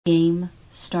Game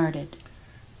started.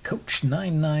 Coach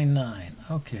 999.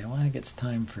 Okay, well, I think it's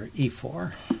time for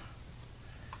e4.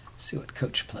 See what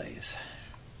Coach plays.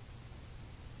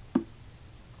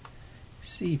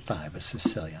 c5, a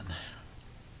Sicilian.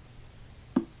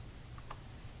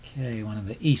 Okay, one of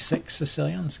the e6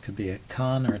 Sicilians. Could be a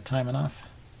con or a Taimanov.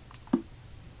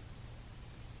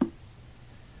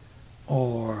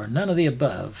 Or none of the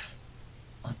above.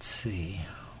 Let's see.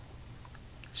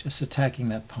 It's just attacking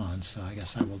that pawn, so I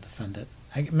guess I will defend it.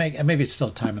 Maybe it's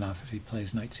still Taimanov if he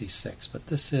plays knight c6, but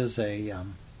this is a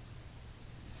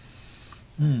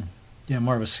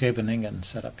more of a Scheveningen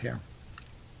setup here.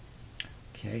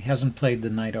 Okay, he hasn't played the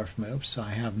Najdorf move, so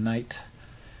I have knight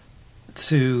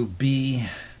to b5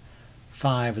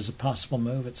 as a possible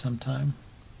move at some time.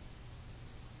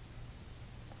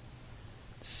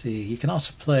 Let's see, you can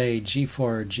also play g4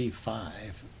 or g5.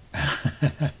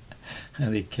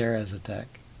 The Keres attack.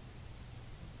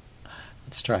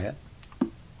 Let's try it.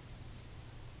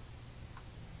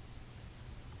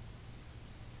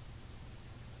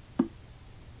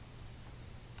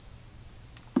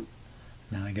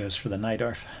 Now he goes for the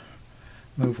Najdorf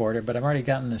move order, but I've already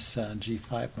gotten this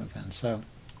g5 move in, so,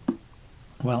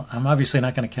 well, I'm obviously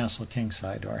not going to castle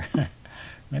kingside, or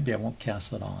maybe I won't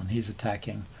castle at all, and he's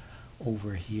attacking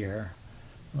over here.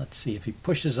 Let's see, if he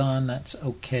pushes on, that's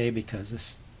okay, because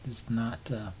this is not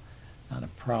a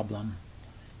problem.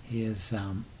 He is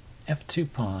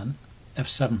f2 pawn,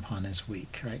 f7 pawn is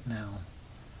weak right now,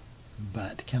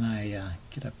 but can I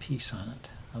get a piece on it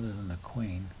other than the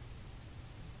queen?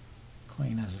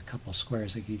 Queen has a couple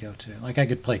squares it could go to. Like I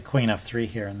could play queen f3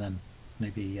 here and then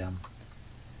maybe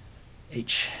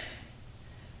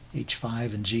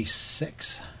h5 and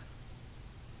g6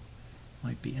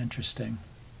 might be interesting.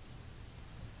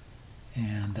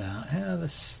 And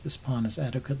this pawn is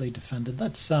adequately defended.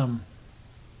 Let's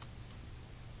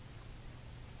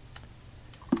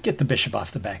get the bishop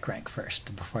off the back rank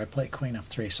first before I play queen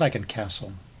f3, so I can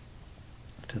castle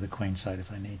to the queen side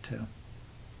if I need to.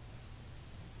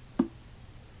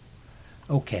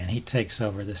 Okay, and he takes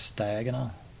over this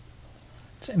diagonal.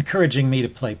 It's encouraging me to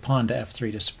play pawn to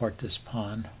f3 to support this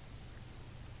pawn.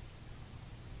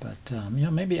 But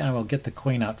maybe I will get the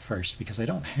queen out first, because I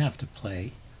don't have to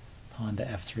play pawn to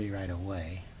f3 right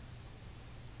away.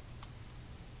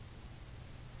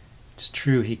 It's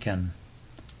true he can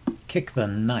kick the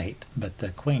knight, but the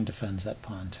queen defends that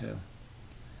pawn too.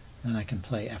 Then I can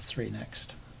play f3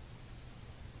 next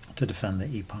to defend the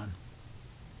e-pawn.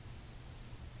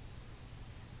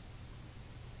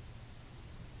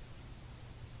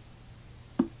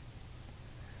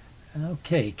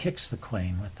 Okay, he kicks the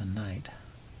queen with the knight.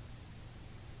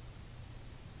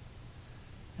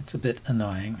 That's a bit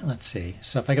annoying. Let's see.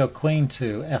 So if I go queen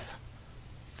to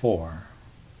f4,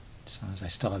 as long as I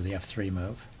still have the f3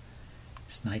 move,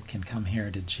 this knight can come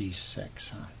here to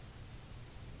g6.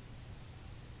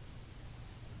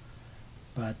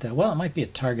 But, well, it might be a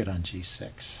target on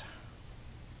g6.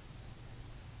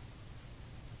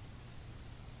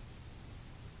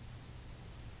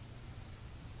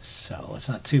 So it's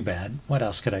not too bad. What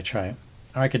else could I try?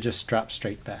 Or I could just drop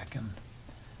straight back and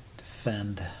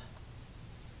defend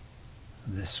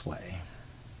this way.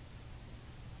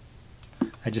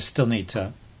 I just still need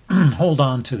to hold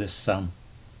on to this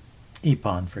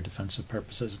e-pawn for defensive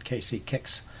purposes in case he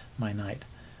kicks my knight.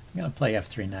 I'm going to play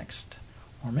f3 next,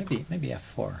 or maybe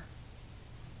f4.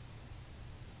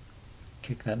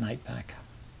 Kick that knight back.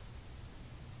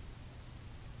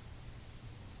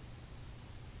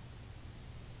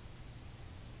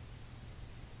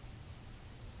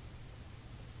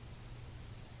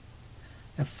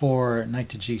 f4, knight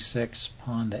to g6,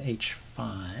 pawn to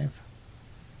h5.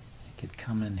 He could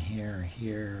come in here,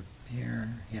 here,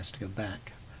 here. He has to go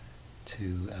back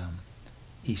to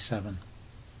e7.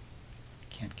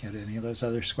 Can't go to any of those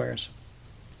other squares.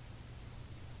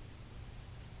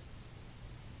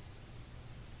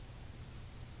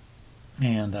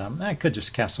 And I could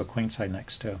just castle queenside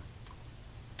next too.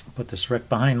 Put this rook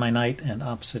behind my knight and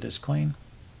opposite his queen.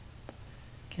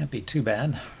 Can't be too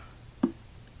bad.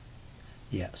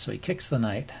 Yeah, so he kicks the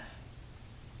knight.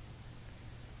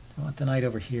 Do I want the knight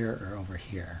over here or over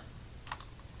here?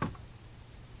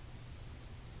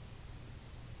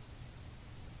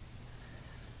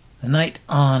 The knight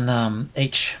on the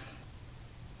knight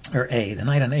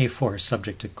on a4 is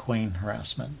subject to queen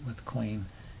harassment with queen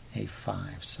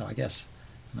a5. So I guess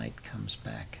knight comes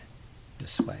back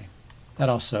this way. That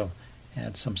also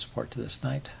adds some support to this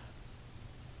knight.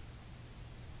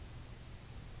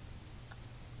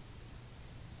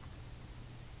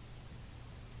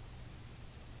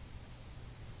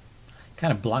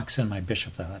 Kind of blocks in my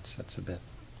bishop, though. That's a bit,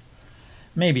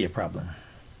 maybe a problem.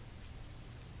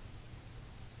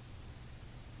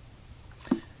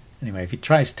 Anyway, if he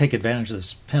tries to take advantage of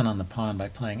this pin on the pawn by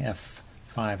playing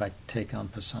f5, I take en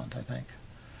passant, I think.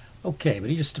 Okay, but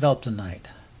he just developed a knight.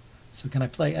 So can I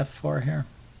play f4 here?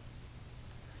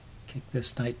 Kick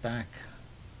this knight back.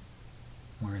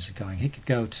 Where is it going? He could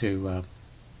go to...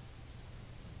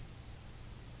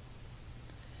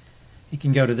 he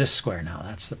can go to this square now.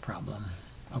 That's the problem.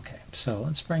 Okay, so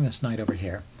let's bring this knight over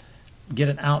here. Get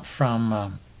it out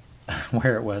from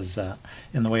where it was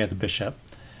in the way of the bishop.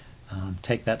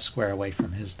 Take that square away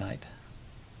from his knight.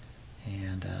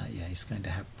 And yeah, he's going to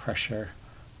have pressure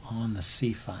on the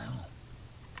c file.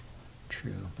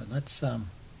 True, but let's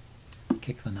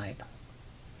kick the knight.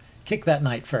 Kick that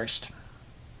knight first.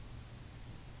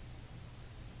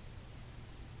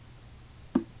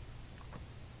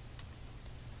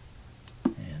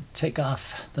 And take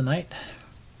off the knight.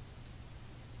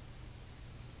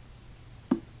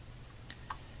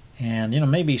 And, you know,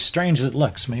 maybe strange as it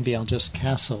looks, maybe I'll just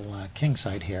castle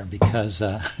kingside here because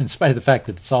in spite of the fact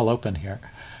that it's all open here,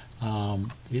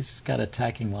 he's got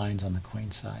attacking lines on the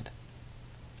queen side.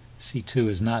 c2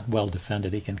 is not well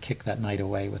defended. He can kick that knight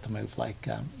away with a move like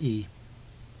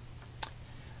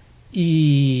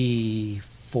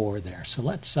e4 there. So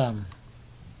let's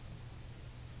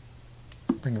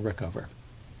bring a rook over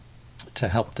to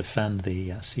help defend the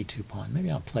c2 pawn. Maybe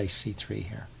I'll play c3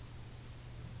 here.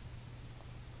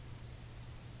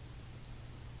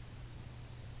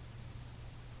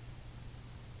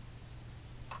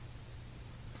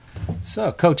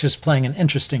 So, coach is playing an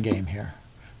interesting game here.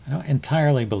 I don't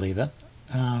entirely believe it.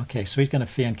 Okay, so he's going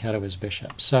to fianchetto his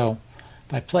bishop. So,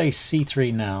 if I play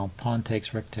c3 now, pawn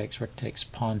takes, rook takes,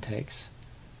 pawn takes.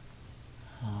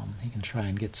 He can try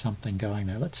and get something going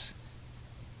there. Let's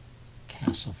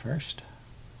castle first.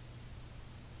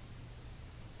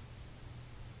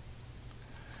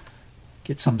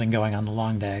 Get something going on the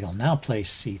long diagonal. Now play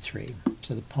c3.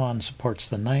 So the pawn supports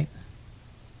the knight.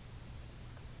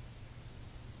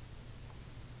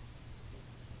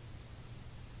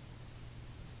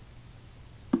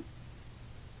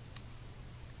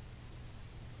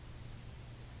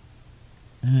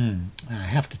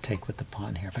 I have to take with the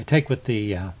pawn here. If I take with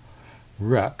the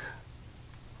rook,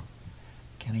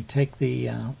 can he take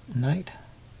the knight?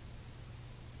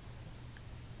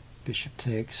 Bishop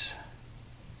takes.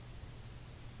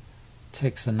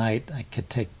 Takes the knight. I could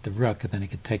take the rook, and then he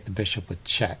could take the bishop with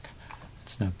check.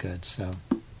 That's no good, so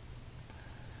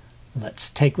let's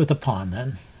take with the pawn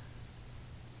then.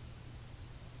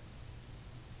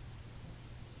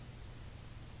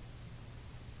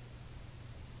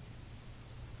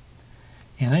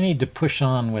 And I need to push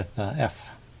on with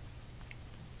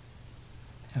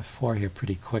f4 here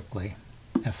pretty quickly.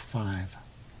 f5.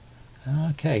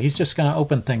 Okay, he's just going to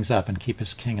open things up and keep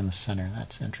his king in the center.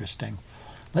 That's interesting.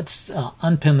 Let's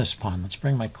unpin this pawn. Let's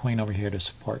bring my queen over here to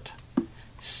support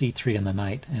c3 and the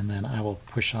knight, and then I will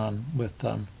push on with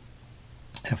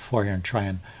f4 here and try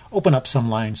and open up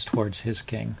some lines towards his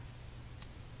king,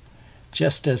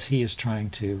 just as he is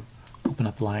trying to open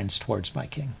up lines towards my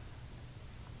king.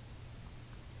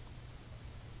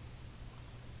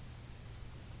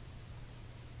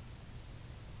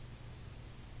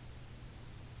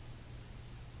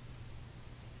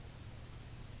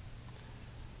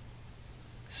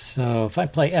 So if I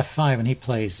play f5 and he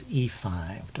plays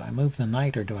e5, do I move the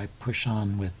knight or do I push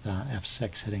on with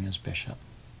f6 hitting his bishop?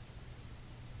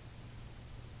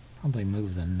 Probably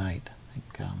move the knight. I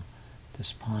think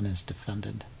this pawn is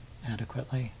defended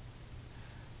adequately.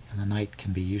 And the knight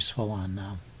can be useful on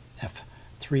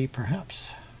f3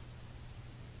 perhaps.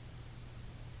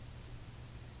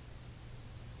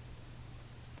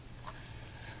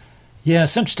 Yeah,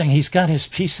 it's interesting. He's got his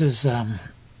pieces... well,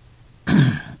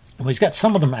 he's got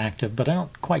some of them active, but I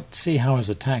don't quite see how his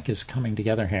attack is coming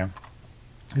together here.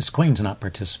 His queen's not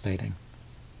participating.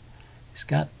 He's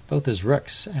got both his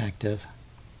rooks active.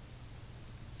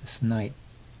 This knight,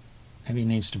 maybe he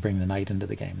needs to bring the knight into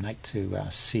the game. Knight to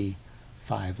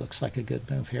c5 looks like a good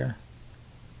move here.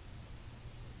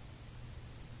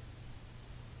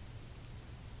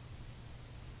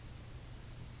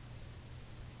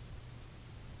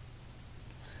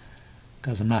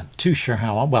 Because I'm not too sure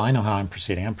how, well, I know how I'm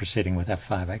proceeding. I'm proceeding with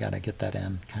f5. I got to get that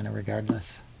in, kind of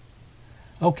regardless.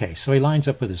 Okay, so he lines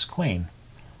up with his queen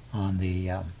on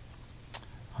the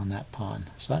on that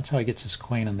pawn. So that's how he gets his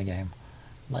queen in the game.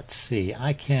 Let's see.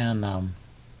 I can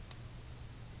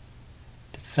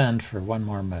defend for one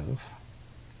more move.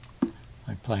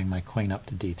 I'm playing my queen up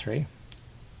to d3.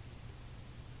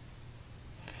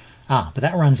 But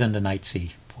that runs into knight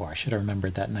c4. I should have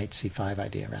remembered that knight c5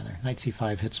 idea, rather. Knight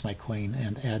c5 hits my queen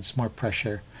and adds more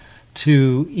pressure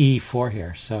to e4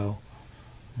 here. So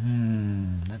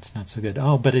That's not so good.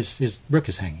 Oh, but his rook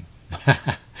is hanging.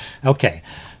 Okay,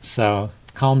 so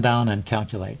calm down and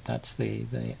calculate. That's the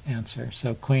answer.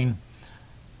 So queen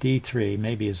d3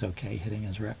 maybe is okay, hitting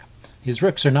his rook. His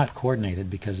rooks are not coordinated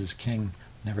because his king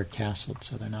never castled,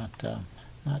 so they're not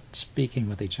speaking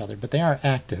with each other, but they are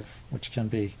active, which can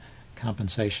be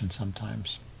compensation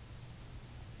sometimes.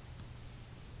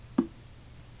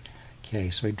 Okay,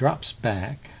 so he drops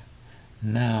back.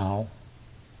 Now,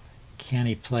 can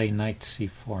he play knight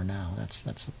c4 now?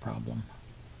 That's a problem.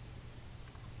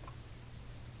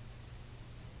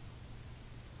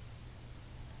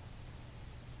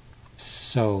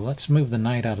 So let's move the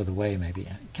knight out of the way maybe.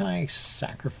 Can I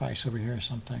sacrifice over here or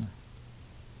something?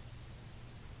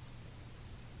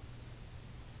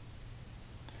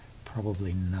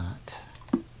 Probably not.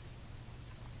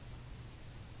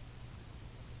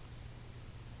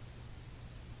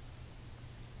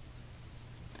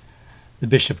 The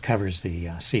bishop covers the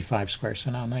c5 square, so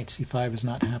now knight c5 is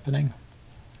not happening.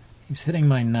 He's hitting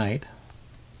my knight.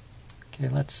 Okay,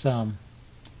 let's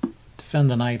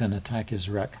defend the knight and attack his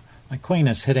rook. My queen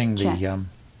is hitting the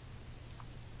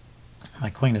my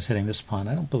queen is hitting this pawn.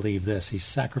 I don't believe this. He's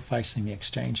sacrificing the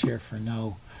exchange here for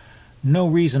no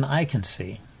reason I can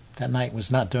see. That knight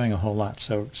was not doing a whole lot,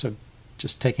 so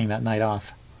just taking that knight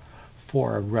off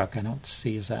for a rook, I don't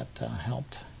see as that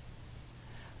helped.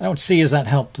 I don't see as that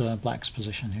helped Black's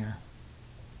position here.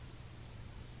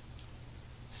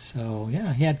 So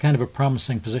yeah, he had kind of a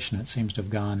promising position. It seems to have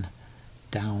gone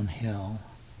downhill.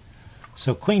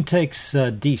 So queen takes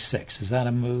d6. Is that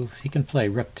a move? He can play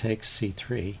rook takes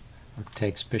c3. Rook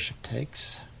takes, bishop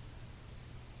takes.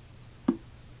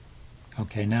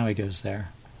 Okay, now he goes there.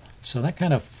 So that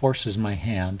kind of forces my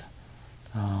hand.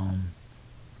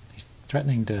 He's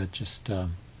threatening to just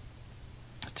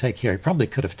take here. He probably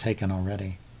could have taken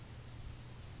already.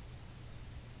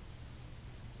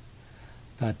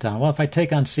 But, well, if I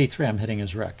take on c3, I'm hitting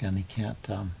his rook, and he can't...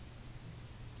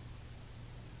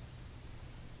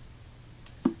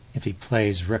 if he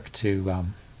plays rook to...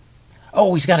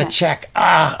 oh, he's got a check!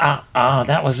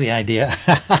 That was the idea.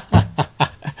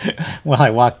 Well, I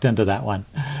walked into that one.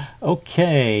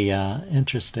 Okay,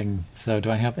 interesting. So do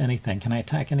I have anything? Can I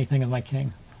attack anything with my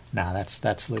king? Nah,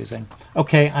 that's losing.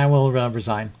 Okay, I will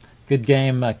resign. Good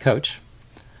game, coach.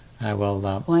 I will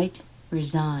White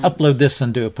resigns. upload this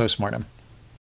and do a postmortem.